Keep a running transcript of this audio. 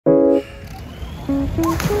Someone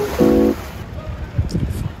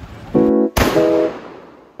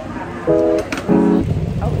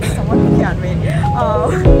looking at me.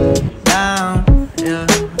 Down, yeah.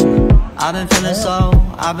 I've been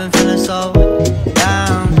feeling so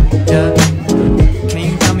down, yeah. Can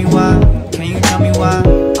you tell me why? Can you tell me why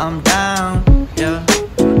I'm down, yeah?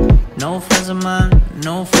 No friends of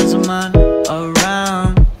mine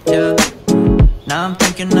around, yeah. Now I'm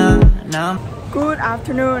thinking now I'm... Good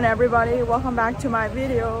afternoon, everybody. Welcome back to my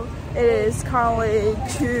video. It is currently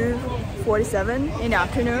 2:47 in the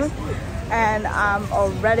afternoon, and I'm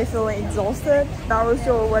already feeling exhausted. Not really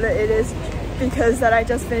sure whether it is because that I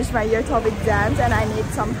just finished my year 12 exams and I need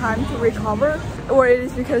some time to recover, or it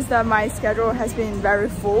is because that my schedule has been very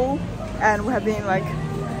full and we have been like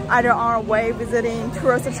either on our way visiting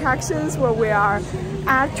tourist attractions where we are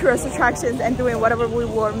at tourist attractions and doing whatever we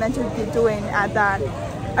were meant to be doing at that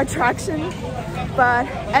attraction. But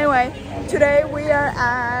anyway, today we are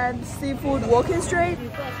at Seafood Walking Street.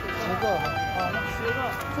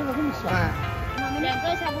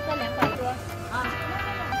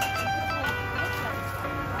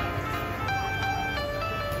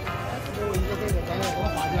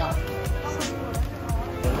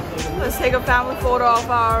 Let's take a family photo of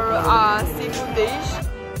our seafood dish.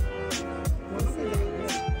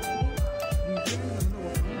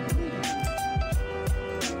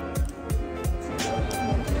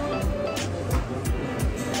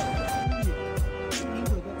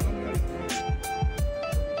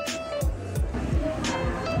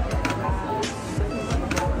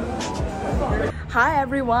 Hi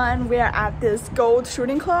everyone, we are at this gold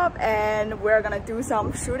shooting club and we're gonna do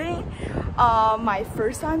some shooting. My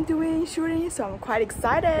first time doing shooting, so I'm quite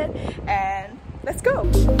excited, and let's go.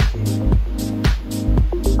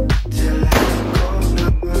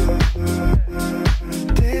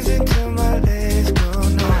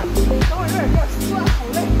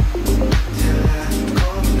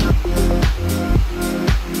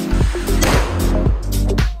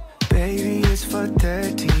 Baby, it's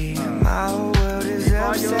 4:30. My whole world is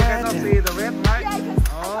upside down.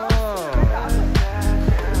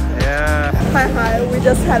 Hi, we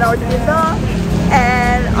just had our dinner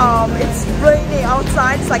and it's raining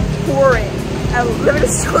outside. It's like pouring, and let me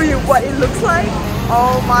just show you what it looks like.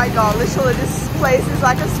 Oh my god, literally this place is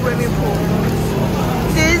like a swimming pool.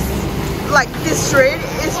 This street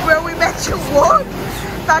is where we meant to walk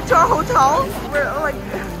back to our hotel. We're like,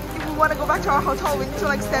 if we want to go back to our hotel, we need to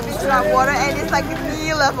like step into that water, and it's like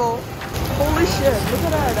knee level. Holy shit, look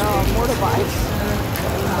at that motorbike.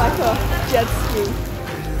 It's like a jet ski.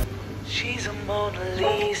 She's a Mona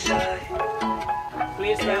Lisa.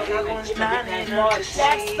 Everyone's lining up to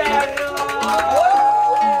see her.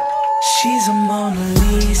 She's a Mona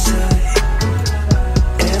Lisa.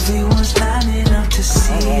 Everyone's lining up to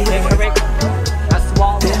see her.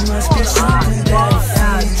 There must be something that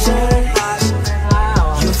features.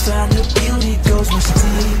 You'll find the beauty goes much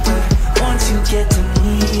deeper once you get to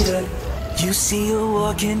meet her. You see her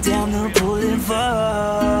walking down the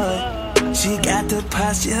boulevard. She got the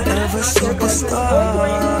posture of a superstar.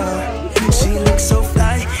 She looks so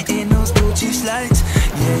fly in those Gucci slides.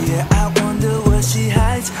 Yeah, I wonder what she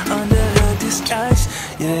hides under her disguise.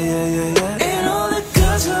 Yeah. And all the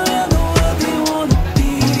girls around the world, they wanna be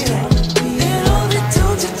her. And all the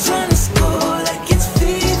dudes are trying to score like it's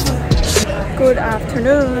fever. Good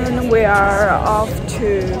afternoon. We are off to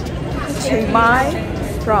Chiang Mai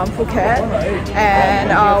from Phuket,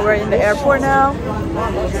 and we're in the airport now.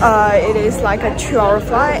 It is like a 2-hour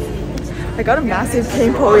flight. I got a massive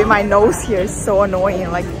pimple in my nose here. It's so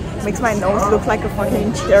annoying, like makes my nose look like a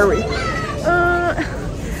fucking cherry.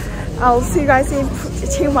 I'll see you guys in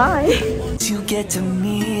Chiang Mai. You get to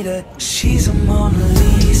meet her. She's a Mona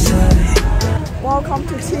Lisa. Welcome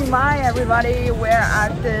to Chiang Mai, everybody. We're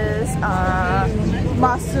at this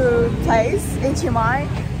Masu place in Chiang Mai.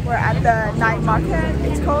 We're at the night market.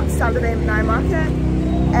 It's called Saturday night market,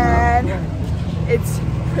 and it's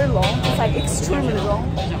pretty long. It's like extremely long,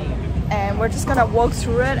 and we're just gonna walk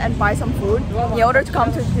through it and buy some food. In order to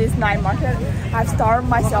come to this night market, I've starved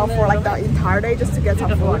myself for like the entire day just to get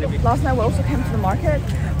some food. Last night we also came to the market,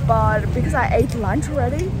 but because I ate lunch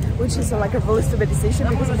already, which is like a really stupid decision,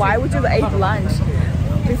 because why would you eat lunch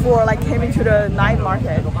before like came into the night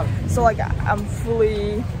market? So like I'm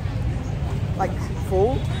fully like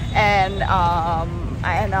full, and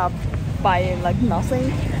I end up buying like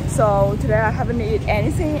nothing. So today I haven't eaten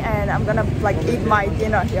anything, and I'm gonna like eat my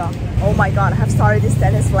dinner here. Oh my god, I have started this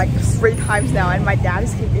sentence like 3 times now, and my dad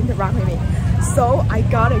is keep interrupting me. So I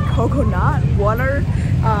got a coconut water,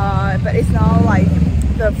 but it's not like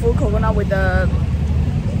the full coconut with the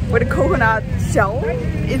coconut shell.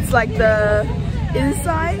 It's like the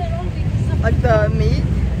inside, like the meat,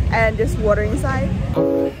 and just water inside.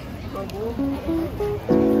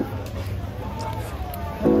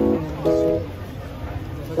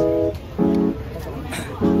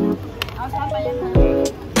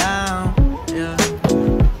 Down, yeah.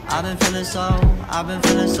 I've been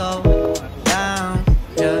feeling so down,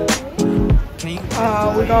 yeah.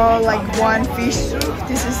 We got like one fish soup.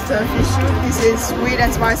 This is the fish soup. This is sweet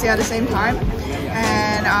and spicy at the same time,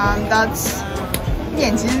 and that's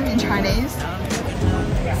面筋 in Chinese.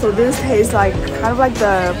 So this tastes like kind of like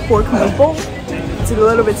the pork meatball. It's a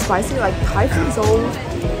little bit spicy, like Thai food is all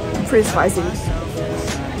pretty spicy.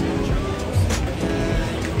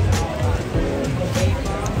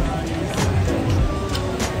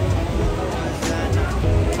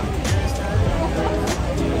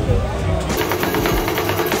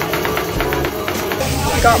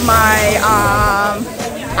 Got my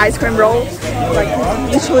ice cream roll, like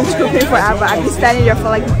literally scooping forever. I've been standing there for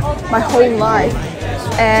like my whole life,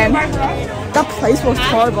 and that place was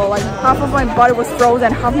horrible. Like half of my body was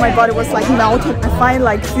frozen, half of my body was like melted. I find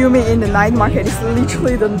like filming in the night market is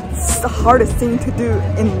literally the hardest thing to do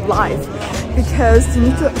in life, because you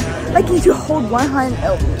need to hold one hand,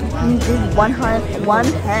 one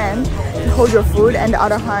hand to hold your food, and the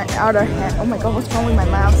other hand, oh my god, what's wrong with my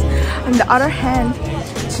mouth? And the other hand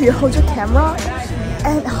to hold your camera.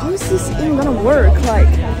 And how is this even gonna work? Like,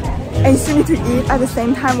 and you still need to eat at the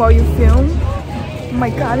same time while you film. Oh my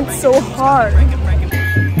god, it's so hard.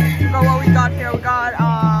 But what we got here, we got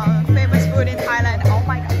famous food in Thailand. Oh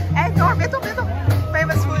my god,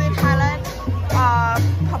 famous food in Thailand.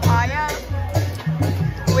 Papaya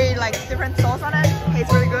with like different sauce on it.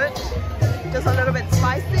 Tastes really good. Just a little bit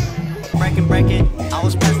spicy. Break it. I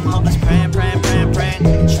was pressing hopeless, praying.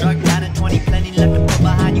 Struck down at 20, plenty left to put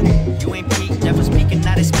behind you. You ain't peak, never speaking,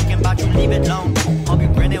 now they speaking about you, leave it alone. Hope you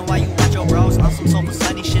grinning while you watch your bros on some sofa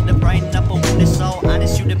sunny shit to brighten up a wounded soul.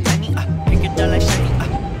 Honest, you the penny, pick it down like shady.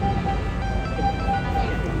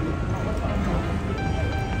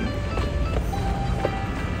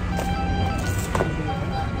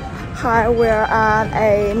 Hi, we're at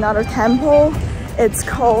another temple. It's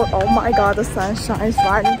called, oh my god, the sun shines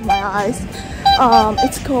right into my eyes.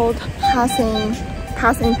 It's called Passing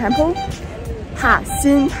Temple.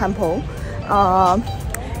 Passing Temple.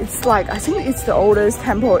 It's like, I think it's the oldest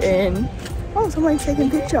temple in, oh, someone's taking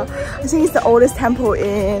a picture. I think it's the oldest temple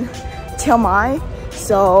in Chiang Mai.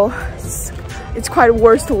 So it's quite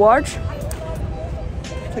worth to watch.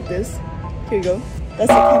 Like this. Here you go. That's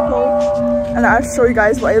the temple. And I'll show you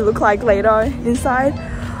guys what it looks like later inside.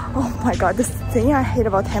 Oh my god, the thing I hate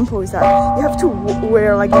about temple is that you have to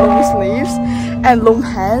wear like long sleeves and long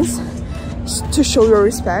pants to show your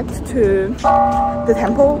respect to the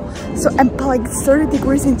temple. So and like 30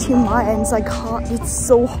 degrees in Chiang Mai, and it's like hot. It's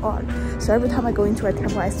so hot. So every time I go into a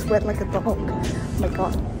temple, I sweat like a dog. Oh my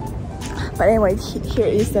god. But anyway, here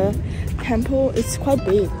is the temple. It's quite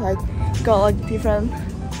big. Like got like different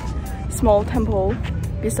small temple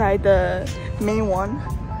beside the main one.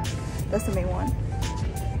 That's the main one.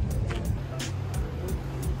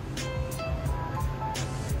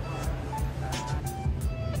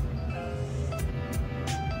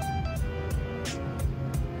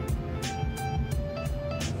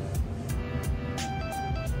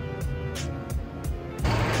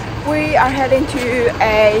 We are heading to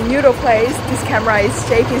a noodle place. This camera is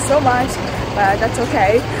shaking so much, but that's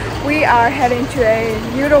okay. We are heading to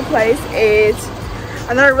a noodle place. It's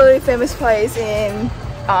another really famous place in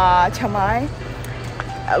Chiang Mai.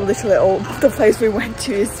 Literally all the place we went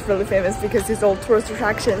to is really famous because it's all tourist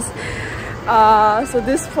attractions. So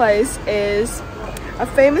this place is a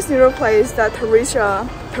famous noodle place that Teresa,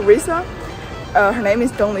 her name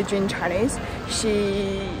is Dong Li Jun in Chinese.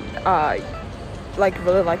 She like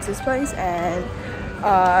really likes this place, and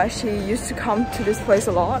she used to come to this place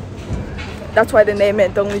a lot. That's why they named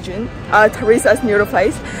it Dong Li Jun, Teresa's noodle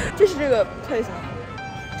place. 这是这个 place 吗?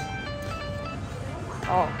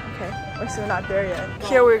 Oh, okay. We're still not there yet.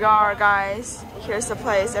 Here we are, guys. Here's the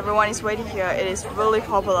place. Everyone is waiting here. It is really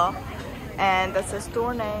popular, and that's the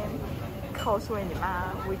store name, 告诉你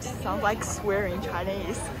妈, which sounds like swearing in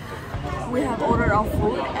Chinese. We have ordered our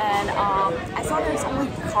food, and I thought there's only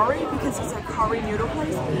curry because it's a curry noodle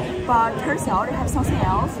place, but turns out they have something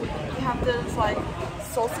else. They have this like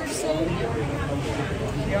sausage thing.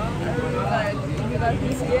 Yeah, you guys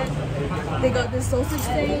can see it. They got this sausage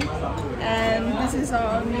thing, and this is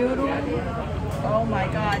a noodle. Oh my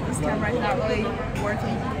god, this camera is not really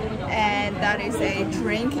working. And that is a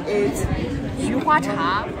drink. It's 菊花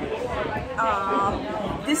茶.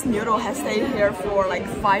 This noodle has stayed here for like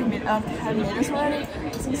 10 minutes already. I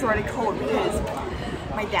think it's already cold because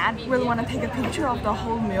my dad really want to take a picture of the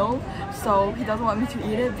whole meal, so he doesn't want me to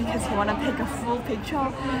eat it because he want to take a full picture.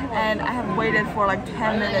 And I have waited for like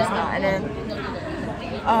 10 minutes now, and then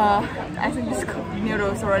I think this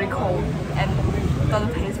noodle is already cold and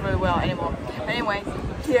doesn't taste really well anymore. But anyway,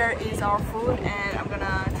 here is our food, and I'm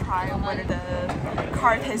gonna try whether the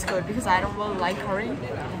curry tastes good because I don't really like curry.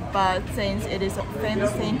 But since it is a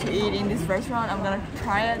famous thing to eat in this restaurant, I'm gonna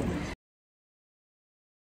try it.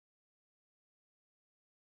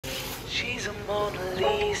 She's a Mona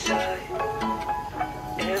Lisa.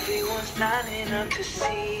 Everyone's lining up to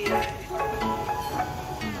see her.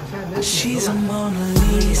 She's a Mona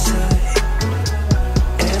Lisa.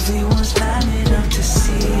 Everyone's lining up to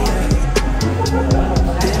see her.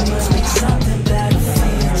 There must be something about her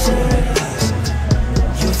features.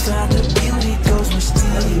 You'll find her beauty goes much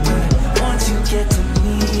deeper once you get to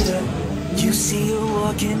meet her. You see her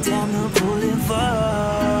walking down the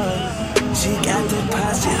boulevard. She got the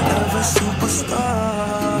posture of a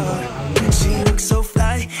superstar. She looks so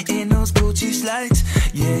fly in those Gucci slides.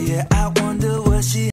 Yeah, I wonder what she